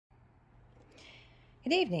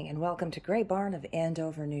Good evening and welcome to Barn of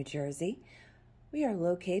Andover, New Jersey. We are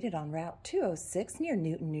located on Route 206 near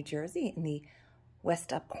Newton, New Jersey in the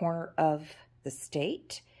west up corner of the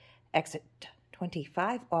state. Exit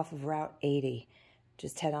 25 off of Route 80.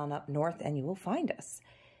 Just head on up north and you will find us.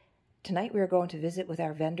 Tonight we are going to visit with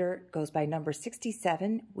our vendor, goes by number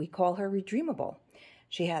 67. We call her Redreamable.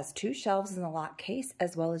 She has 2 shelves in the lock case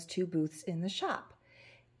as well as 2 booths in the shop.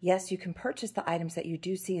 Yes, you can purchase the items that you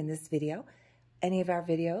do see in this video, any of our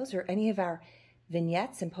videos, or any of our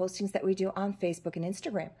vignettes and postings that we do on Facebook and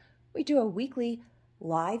Instagram. We do a weekly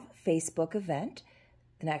live Facebook event.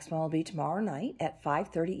 The next one will be tomorrow night at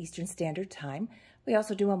 5:30 Eastern Standard Time. We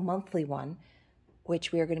also do a monthly one,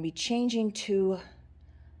 which we are going to be changing to,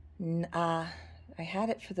 I had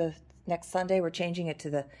it for the next Sunday. We're changing it to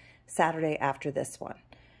the Saturday after this one.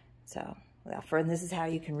 So, without further, this is how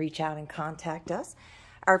you can reach out and contact us.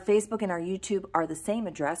 Our Facebook and our YouTube are the same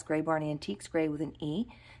address, Gray Barn Antiques, Gray with an E.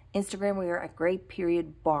 Instagram, we are at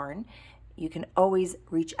Gray.Barn. You can always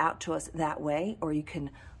reach out to us that way, or you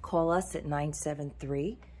can call us at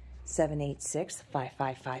 973-786-5555.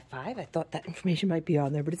 I thought that information might be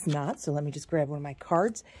on there, but it's not. So let me just grab one of my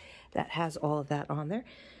cards that has all of that on there,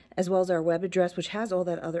 as well as our web address, which has all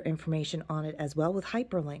that other information on it as well with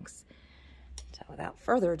hyperlinks. So without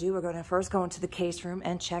further ado, we're going to first go into the case room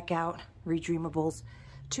and check out Redreamable's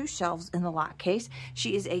 2 shelves in the lock case.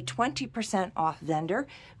 She is a 20% off vendor,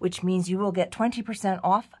 which means you will get 20%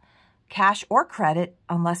 off cash or credit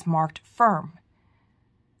unless marked firm.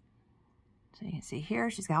 So you can see here,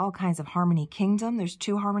 she's got all kinds of Harmony Kingdom. There's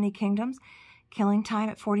 2 Harmony Kingdoms. Killing Time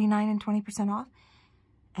at $49 and 20% off.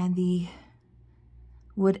 And the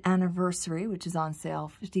Wood Anniversary, which is on sale,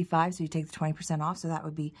 $55, so you take the 20% off, so that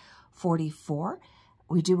would be $44.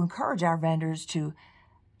 We do encourage our vendors to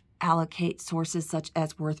allocate sources such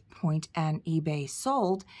as WorthPoint and eBay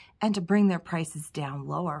Sold, and to bring their prices down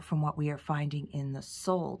lower from what we are finding in the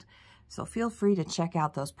sold. So feel free to check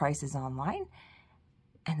out those prices online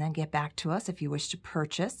and then get back to us if you wish to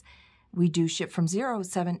purchase. We do ship from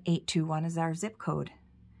 07821 is our zip code.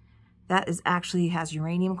 That is actually has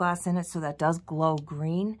uranium glass in it, so that does glow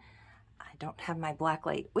green. I don't have my black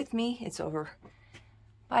light with me. It's over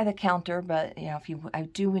by the counter, but you know, I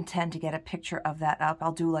do intend to get a picture of that up.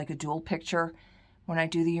 I'll do like a dual picture when I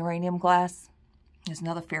do the uranium glass. There's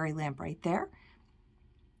another fairy lamp right there.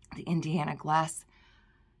 The Indiana glass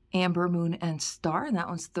amber, moon, and star, and that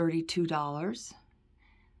one's $32.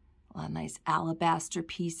 A lot of nice alabaster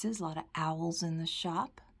pieces, a lot of owls in the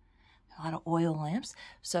shop, a lot of oil lamps.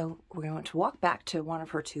 So we're going to walk back to one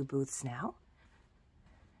of her 2 booths now.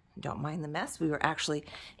 Don't mind the mess. We were actually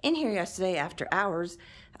in here yesterday after hours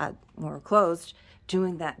when we were closed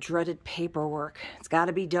doing that dreaded paperwork. It's got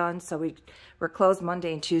to be done. So we're closed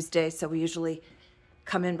Monday and Tuesday, so we usually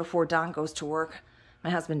come in before Don goes to work. My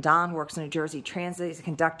husband Don works in New Jersey Transit. He's a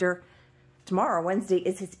conductor. Tomorrow, Wednesday,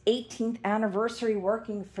 is his 18th anniversary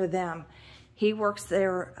working for them. He works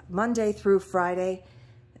there Monday through Friday,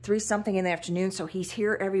 3-something in the afternoon, so he's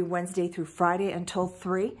here every Wednesday through Friday until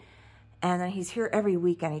 3. And then he's here every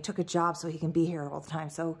weekend. He took a job so he can be here all the time.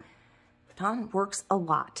 So Don works a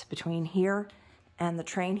lot between here and the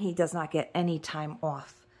train. He does not get any time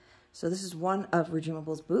off. So this is one of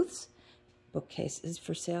Redreamable's booths. Bookcase is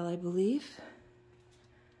for sale, I believe.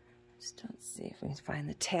 Just don't see if we can find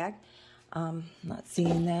the tag. Not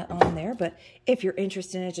seeing that on there, but if you're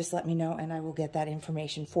interested in it, just let me know and I will get that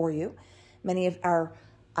information for you. Many of our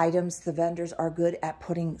items, the vendors are good at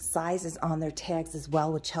putting sizes on their tags as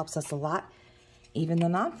well, which helps us a lot. Even the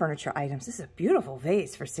non-furniture items. This is a beautiful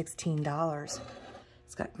vase for $16.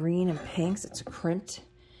 It's got green and pinks. It's a crimped.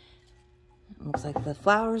 It looks like the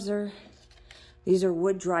flowers these are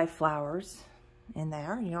wood dry flowers in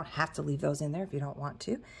there. You don't have to leave those in there if you don't want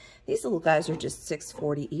to. These little guys are just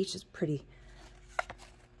 $6.40 each. It's pretty.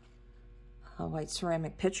 A white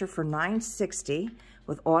ceramic pitcher for $9.60.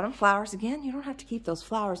 With autumn flowers. Again, you don't have to keep those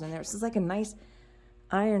flowers in there. This is like a nice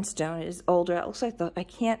ironstone. It is older. It looks like I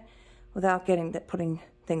can't, without putting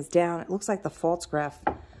things down, it looks like the Falstaff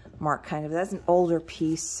mark kind of. That's an older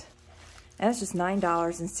piece. And it's just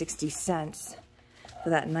 $9.60 for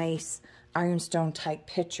that nice ironstone type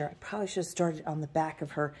pitcher. I probably should have started on the back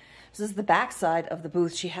of her. So this is the back side of the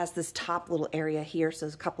booth. She has this top little area here. So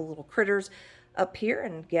there's a couple little critters up here.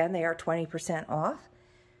 And again, they are 20% off.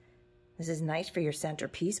 This is nice for your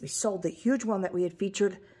centerpiece. We sold the huge one that we had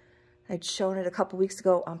featured. I'd shown it a couple weeks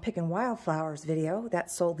ago on Picking Wildflowers video.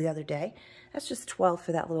 That sold the other day. That's just $12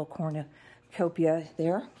 for that little cornucopia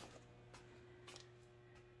there.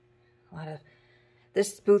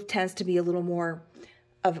 This booth tends to be a little more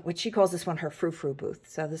of what she calls this one her frou-frou booth.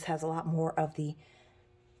 So this has a lot more of the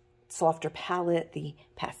softer palette, the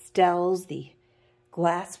pastels, the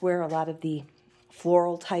glassware, a lot of the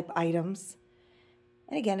floral type items.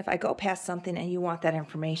 And again, if I go past something and you want that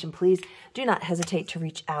information, please do not hesitate to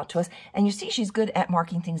reach out to us. And you see she's good at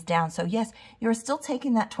marking things down. So yes, you're still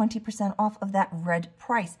taking that 20% off of that red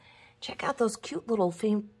price. Check out those cute little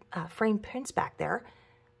frame prints back there.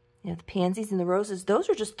 You know, the pansies and the roses. Those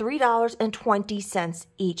are just $3.20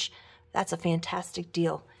 each. That's a fantastic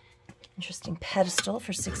deal. Interesting pedestal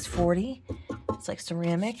for $6.40. It's like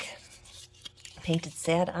ceramic. Painted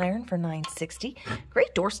sad iron for $9.60.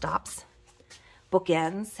 Great doorstops.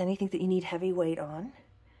 Bookends, anything that you need heavy weight on.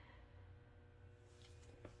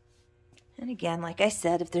 And again, like I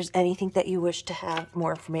said, if there's anything that you wish to have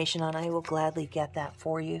more information on, I will gladly get that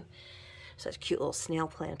for you. So it's a cute little snail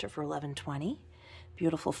planter for $11.20.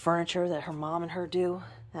 Beautiful furniture that her mom and her do.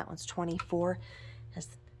 That one's $24. Has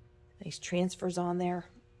nice transfers on there.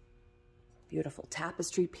 Beautiful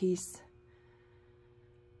tapestry piece.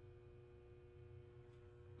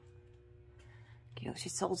 She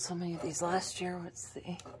sold so many of these last year. Let's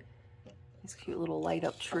see. These cute little light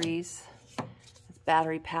up trees. It's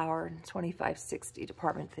battery powered. $25.60.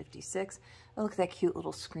 Department 56. Oh, look at that cute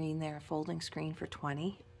little screen there. Folding screen for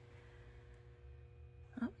 $20.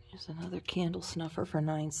 Oh, here's another candle snuffer for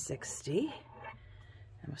 $9.60.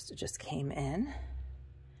 That must have just came in.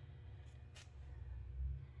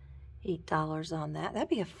 $8 on that. That'd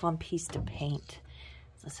be a fun piece to paint.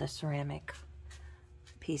 It's a ceramic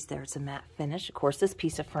piece there. It's a matte finish. Of course, this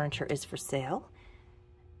piece of furniture is for sale.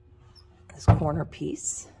 This corner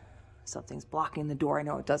piece. Something's blocking the door. I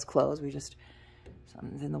know it does close.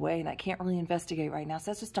 Something's in the way, and I can't really investigate right now.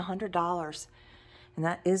 So that's just $100. And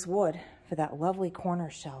that is wood for that lovely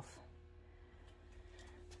corner shelf.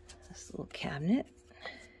 This little cabinet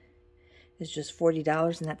is just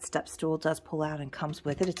 $40, and that step stool does pull out and comes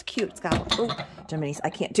with it. It's cute. It's got, oh, Jiminy's,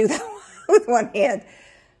 I can't do that with one hand.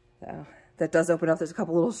 So that does open up. There's a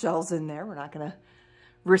couple little shelves in there. We're not going to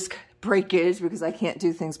risk breakage because I can't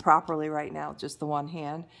do things properly right now with just the one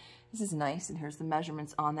hand. This is nice, and here's the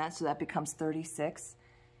measurements on that. So that becomes 36.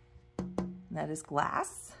 And that is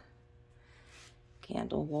glass.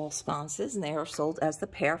 Candle wall sconces, and they are sold as the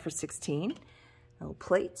pair for $16. Little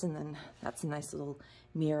plates, and then that's a nice little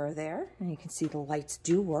mirror there. And you can see the lights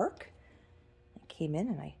do work. I came in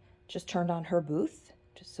and I just turned on her booth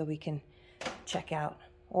just so we can check out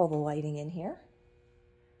all the lighting in here.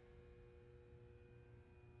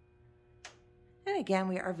 And again,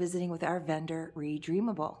 we are visiting with our vendor,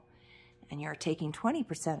 Redreamable. And you're taking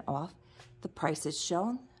 20% off the prices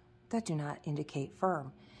shown that do not indicate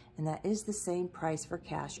firm. And that is the same price for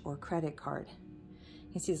cash or credit card.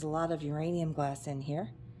 You can see there's a lot of uranium glass in here.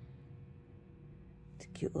 It's a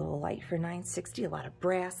cute little light for $9.60. A lot of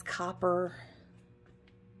brass, copper.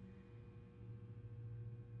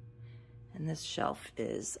 And this shelf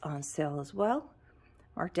is on sale as well.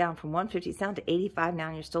 Marked down from $150 down to $85 now,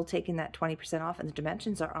 and you're still taking that 20% off, and the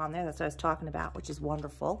dimensions are on there. That's what I was talking about, which is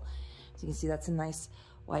wonderful. So you can see that's a nice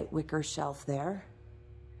white wicker shelf there.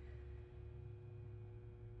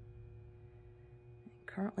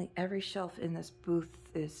 Currently, every shelf in this booth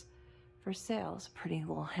is for sale. It's a pretty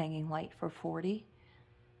little hanging light for $40.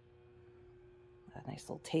 Nice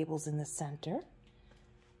little tables in the center.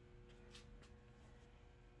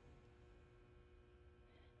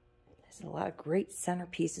 There's a lot of great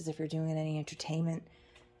centerpieces if you're doing any entertaining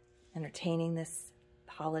this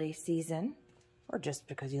holiday season, or just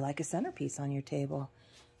because you like a centerpiece on your table.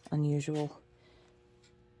 Unusual.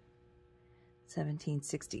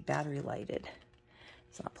 1760 battery lighted.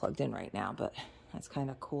 It's not plugged in right now, but that's kind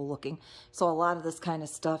of cool looking. So a lot of this kind of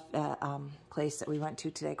stuff at place that we went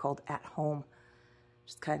to today called At Home.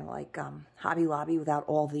 Just kind of like Hobby Lobby without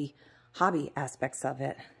all the hobby aspects of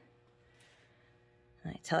it.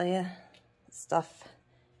 And I tell you, the stuff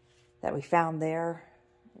that we found there,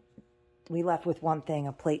 we left with one thing,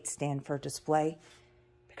 a plate stand for display,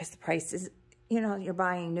 because the price is, you know, you're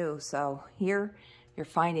buying new. So here you're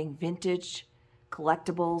finding vintage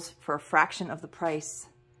collectibles for a fraction of the price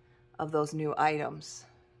of those new items,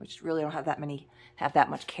 which really don't have that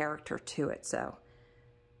much character to it. So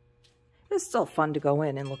it's still fun to go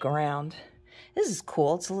in and look around. This is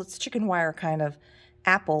cool. It's chicken wire kind of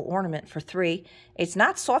apple ornament for $3. It's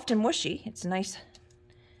not soft and mushy. It's a nice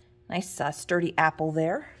sturdy apple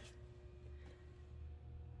there.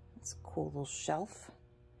 It's a cool little shelf.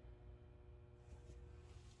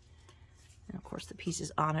 And of course, the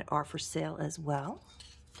pieces on it are for sale as well.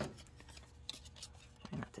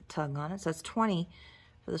 Try not to tug on it. So that's $20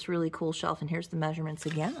 for this really cool shelf. And here's the measurements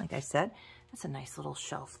again. Like I said, that's a nice little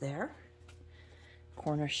shelf there.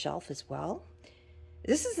 Corner shelf as well.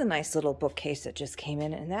 This is a nice little bookcase that just came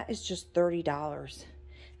in, and that is just $30.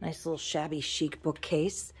 Nice little shabby chic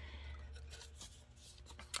bookcase.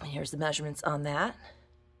 And here's the measurements on that.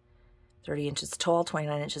 30 inches tall,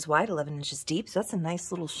 29 inches wide, 11 inches deep. So that's a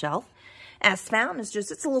nice little shelf. As found, it's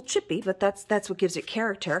a little chippy, but that's what gives it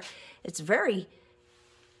character. It's a very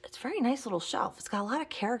nice little shelf. It's got a lot of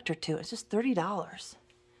character to it. It's just $30. So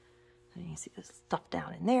you can see the stuff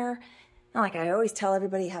down in there. And like I always tell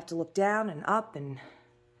everybody, you have to look down and up and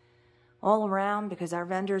all around because our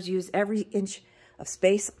vendors use every inch of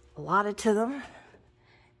space allotted to them.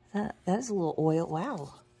 That is a little oil.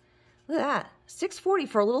 Wow. Look at that. $6.40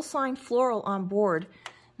 for a little signed floral on board.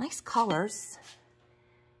 Nice colors.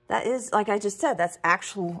 That is, like I just said, that's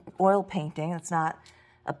actual oil painting. It's not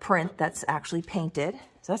a print. That's actually painted.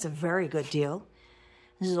 So that's a very good deal.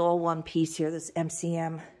 This is all one piece here. This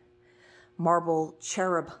MCM marble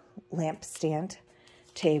cherub lampstand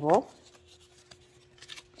table.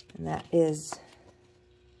 And that is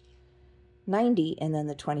 $90 and then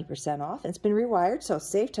the 20% off. It's been rewired, so it's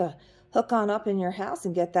safe to hook on up in your house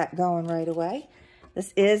and get that going right away.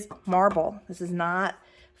 This is marble. This is not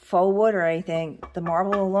faux wood or anything. The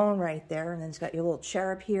marble alone right there. And then it's got your little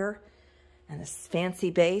cherub here and this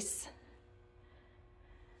fancy base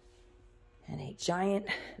and a giant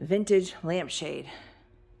vintage lampshade.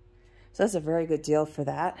 So that's a very good deal for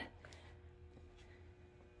that.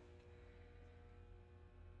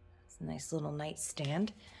 It's a nice little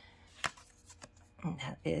nightstand. And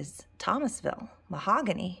that is Thomasville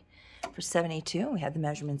mahogany for $72. We had the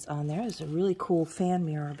measurements on there. There's a really cool fan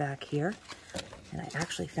mirror back here. And I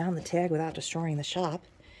actually found the tag without destroying the shop.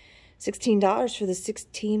 $16 for the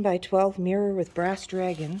 16 by 12 mirror with brass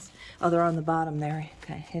dragons. Oh, they're on the bottom there,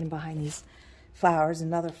 kind of hidden behind these flowers.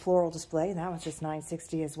 Another floral display. And that one's just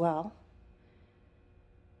 $9.60 as well.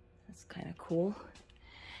 That's kind of cool.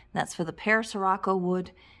 And that's for the pear Sirocco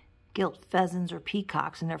wood gilt pheasants or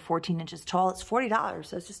peacocks, and they're 14 inches tall. It's $40,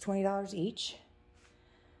 so it's just $20 each.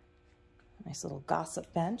 Nice little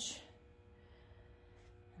gossip bench.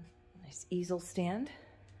 Nice easel stand.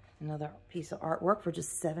 Another piece of artwork for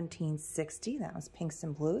just $17.60. That was pinks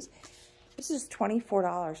and blues. This is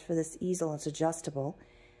 $24 for this easel. It's adjustable.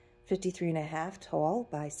 53.5 tall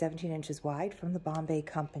by 17 inches wide from the Bombay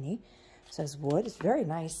Company. It says wood. It's very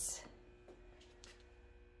nice.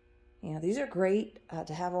 You know, these are great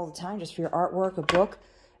to have all the time, just for your artwork, a book.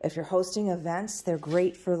 If you're hosting events, they're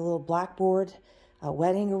great for the little blackboard, a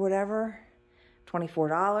wedding or whatever.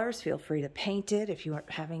 $24. Feel free to paint it. If you are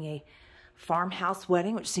having a farmhouse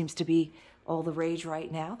wedding, which seems to be all the rage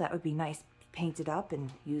right now, that would be nice, painted up and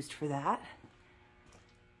used for that.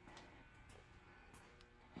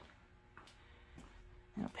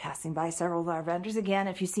 You know, passing by several of our vendors. Again,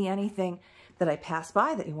 if you see anything that I pass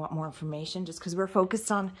by that you want more information, just because we're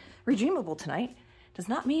focused on Redreamable tonight, does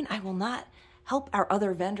not mean I will not help our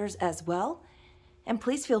other vendors as well. And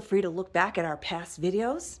please feel free to look back at our past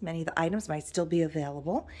videos. Many of the items might still be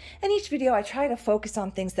available. In each video, I try to focus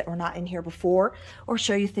on things that were not in here before or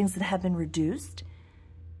show you things that have been reduced.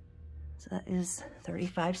 So that is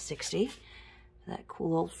 $35.60. That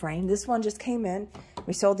cool old frame. This one just came in.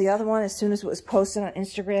 We sold the other one as soon as it was posted on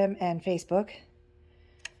Instagram and Facebook.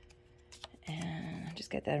 And I'll just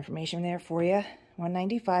get that information there for you.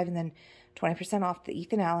 $195 and then 20% off the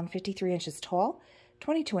Ethan Allen, 53 inches tall,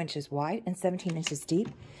 22 inches wide, and 17 inches deep.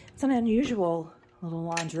 It's an unusual little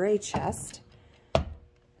lingerie chest.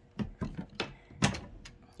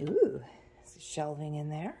 Ooh, there's shelving in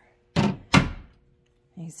there. You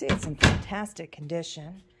can see it's in fantastic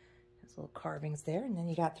condition. There's little carvings there, and then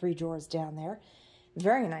you got 3 drawers down there.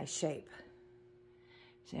 Very nice shape.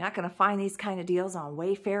 So you're not going to find these kind of deals on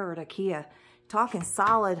Wayfair or at IKEA. Talking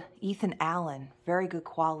solid Ethan Allen, very good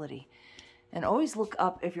quality. And always look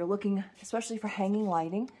up if you're looking, especially for hanging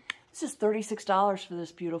lighting. This is $36 for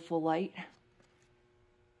this beautiful light.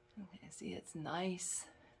 Okay, see, it's nice.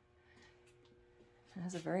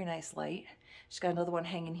 That's a very nice light. She's got another one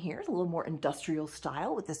hanging here. It's a little more industrial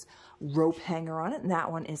style with this rope hanger on it. And that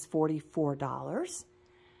one is $44.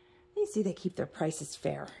 You see they keep their prices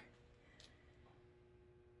fair.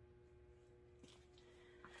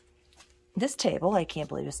 This table, I can't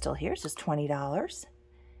believe it's still here. It's just $20.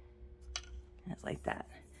 It's like that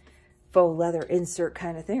faux leather insert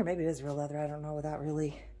kind of thing. Or maybe it is real leather. I don't know without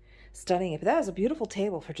really studying it. But that is a beautiful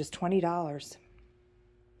table for just $20.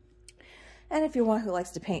 And if you're one who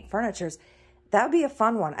likes to paint furnitures, that would be a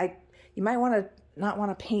fun one. You might want to not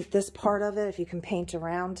want to paint this part of it. If you can paint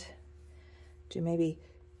around, do maybe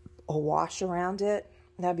a wash around it.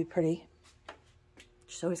 That'd be pretty.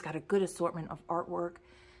 So he's got a good assortment of artwork,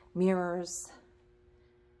 mirrors,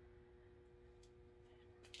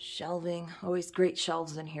 Shelving, always great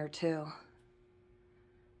shelves in here too.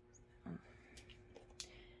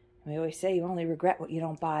 We always say you only regret what you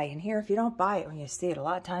don't buy. And here, if you don't buy it when you see it, a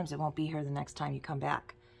lot of times it won't be here the next time you come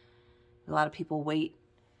back. A lot of people wait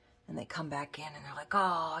and they come back in and they're like,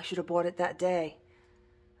 oh, I should have bought it that day.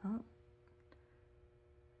 Well,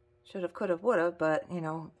 should have, could have, would have, but you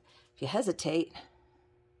know, if you hesitate,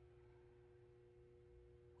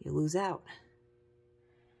 you lose out.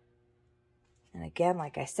 And again,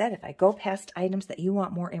 like I said, if I go past items that you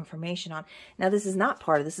want more information on. Now, this is not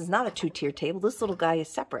part of, this is not a two-tier table. This little guy is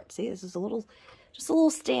separate. See, this is a little, just a little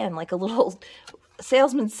stand, like a little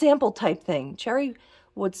salesman sample type thing. Cherry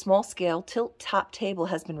wood small scale tilt top table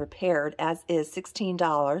has been repaired, as is $16,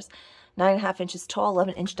 9.5 inches tall,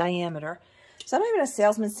 11-inch diameter. So I'm having a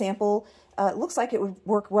salesman sample. It looks like it would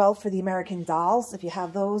work well for the American dolls, if you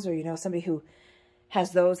have those, or you know somebody who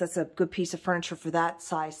has those. That's a good piece of furniture for that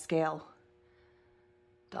size scale.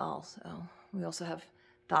 Dolls. So we also have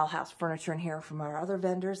dollhouse furniture in here from our other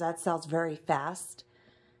vendors. That sells very fast.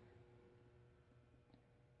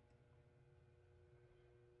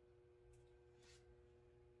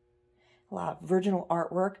 A lot of original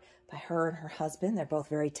artwork by her and her husband. They're both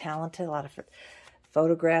very talented. A lot of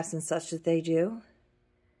photographs and such that they do.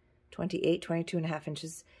 22.5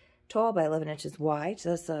 inches tall by 11 inches wide.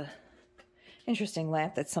 So that's a interesting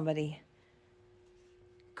lamp that somebody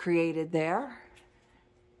created there.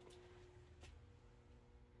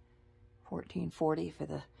 $14.40 for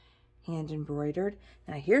the hand embroidered.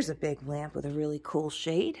 Now here's a big lamp with a really cool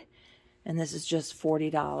shade, and this is just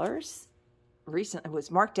 $40. Recently, it was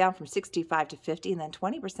marked down from $65 to $50, and then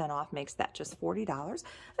 20% off makes that just $40.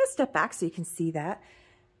 Let's step back so you can see that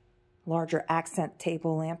larger accent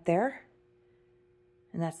table lamp there,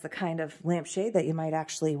 and that's the kind of lampshade that you might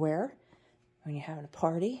actually wear when you're having a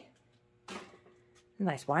party.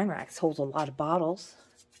 Nice wine racks, holds a lot of bottles.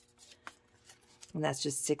 And that's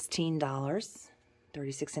just $16,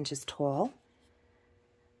 36 inches tall.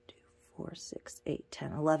 2, 4, 6, 8,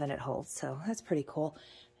 10, 11 it holds, so that's pretty cool.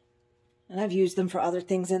 And I've used them for other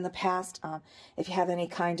things in the past. If you have any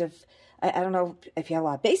kind of, I don't know, if you have a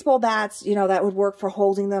lot of baseball bats, you know, that would work for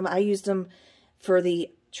holding them. I used them for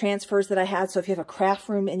the transfers that I had. So if you have a craft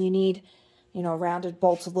room and you need, you know, rounded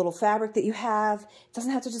bolts of little fabric that you have, it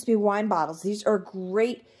doesn't have to just be wine bottles. These are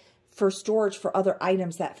great for storage for other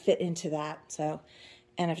items that fit into that. So,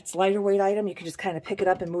 and if it's lighter weight item, you can just kind of pick it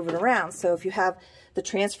up and move it around. So if you have the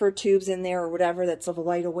transfer tubes in there or whatever that's of a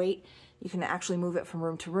lighter weight, you can actually move it from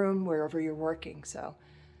room to room wherever you're working. So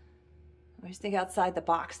I just think outside the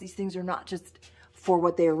box. These things are not just for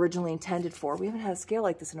what they originally intended for. We haven't had a scale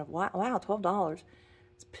like this in a while. Wow, $12.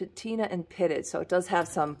 It's patina and pitted, so it does have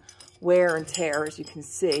some wear and tear, as you can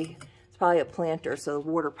see. Probably a planter, so the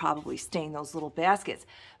water probably stained those little baskets.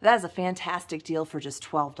 That is a fantastic deal for just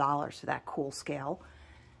 $12 for that cool scale.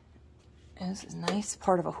 And this is nice,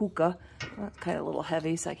 part of a hookah. Well, it's kind of a little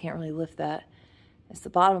heavy, so I can't really lift that. It's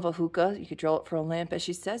the bottom of a hookah. You could drill it for a lamp, as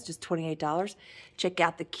she says, just $28. Check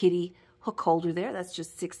out the kitty hook holder there. That's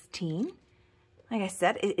just $16. Like I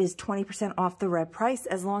said, it is 20% off the red price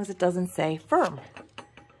as long as it doesn't say firm.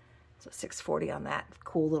 So $6.40 on that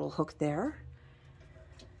cool little hook there.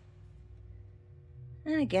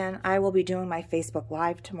 And again, I will be doing my Facebook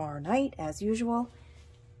Live tomorrow night, as usual.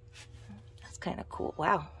 That's kind of cool.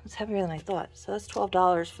 Wow, it's heavier than I thought. So that's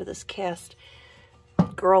 $12 for this cast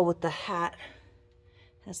girl with the hat.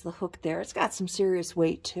 Has the hook there. It's got some serious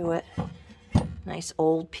weight to it. Nice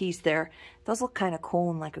old piece there. Those look kind of cool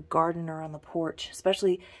in like a garden or on the porch.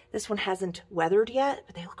 Especially, this one hasn't weathered yet,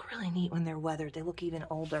 but they look really neat when they're weathered. They look even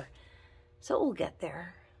older. So we'll get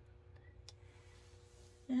there.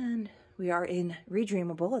 And we are in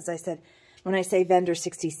Redreamable. As I said, when I say vendor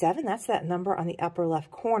 67, that's that number on the upper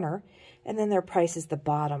left corner, and then their price is the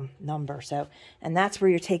bottom number. So, and that's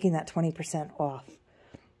where you're taking that 20% off.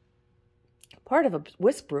 Part of a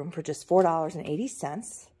whisk broom for just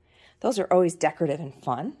 $4.80. Those are always decorative and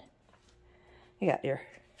fun. You got your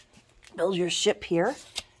build your ship here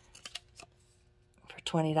for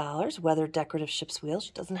 $20. Weathered decorative ship's wheels.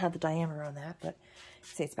 She doesn't have the diameter on that, but I'd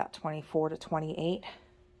say it's about 24 to 28.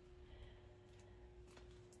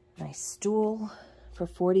 Nice stool for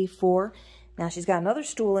 $44. Now she's got another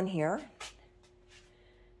stool in here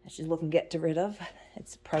that she's looking to get rid of.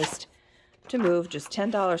 It's priced to move, just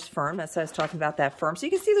 $10 firm. That's why I was talking about that firm. So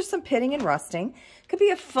you can see there's some pitting and rusting. Could be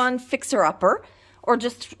a fun fixer-upper, or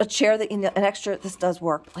just a chair that you need an extra. This does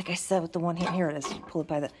work. Like I said with the one here, here it is. Pull it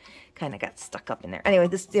by the, kind of got stuck up in there. Anyway,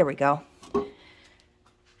 there we go.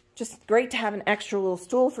 Just great to have an extra little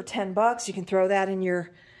stool for 10 bucks. You can throw that in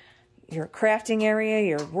your crafting area,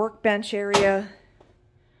 your workbench area,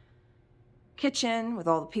 kitchen with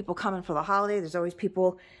all the people coming for the holiday. There's always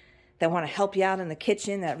people that want to help you out in the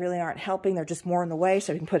kitchen that really aren't helping. They're just more in the way,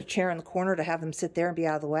 so you can put a chair in the corner to have them sit there and be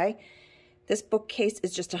out of the way. This bookcase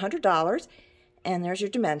is just $100, and there's your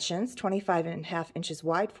dimensions: 25.5 inches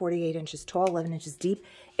wide, 48 inches tall, 11 inches deep.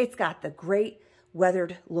 It's got the great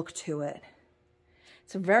weathered look to it.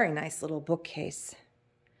 It's a very nice little bookcase.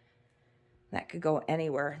 That could go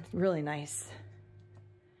anywhere. It's really nice.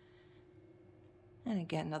 And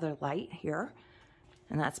again, another light here.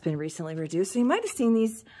 And that's been recently reduced. So you might have seen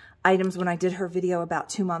these items when I did her video about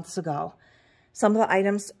 2 months ago. Some of the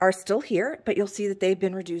items are still here, but you'll see that they've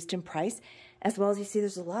been reduced in price. As well as you see,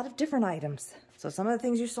 there's a lot of different items. So some of the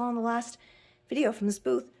things you saw in the last video from this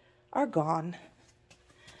booth are gone.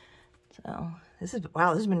 So this is,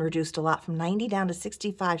 wow, this has been reduced a lot, from 90 down to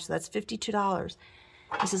 65, so that's $52.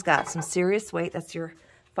 This has got some serious weight. That's your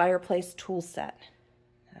fireplace tool set.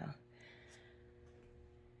 So.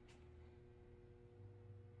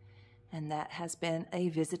 And that has been a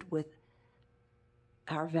visit with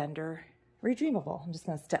our vendor, Redreamable. I'm just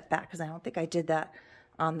going to step back because I don't think I did that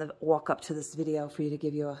on the walk up to this video for you to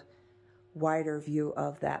give you a wider view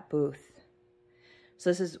of that booth. So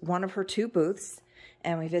this is one of her 2 booths,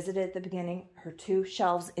 and we visited at the beginning her 2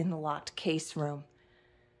 shelves in the locked case room.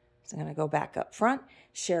 So I'm going to go back up front,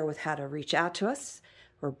 share with how to reach out to us.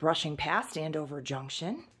 We're brushing past Andover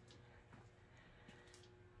Junction.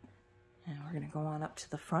 And we're going to go on up to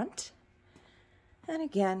the front. And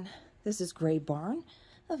again, this is Gray Barn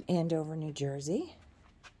of Andover, New Jersey.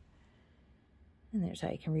 And there's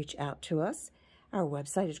how you can reach out to us. Our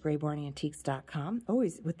website is graybarnantiques.com,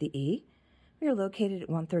 always with the E. We are located at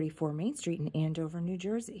 134 Main Street in Andover, New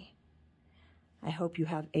Jersey. I hope you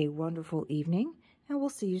have a wonderful evening, and we'll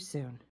see you soon.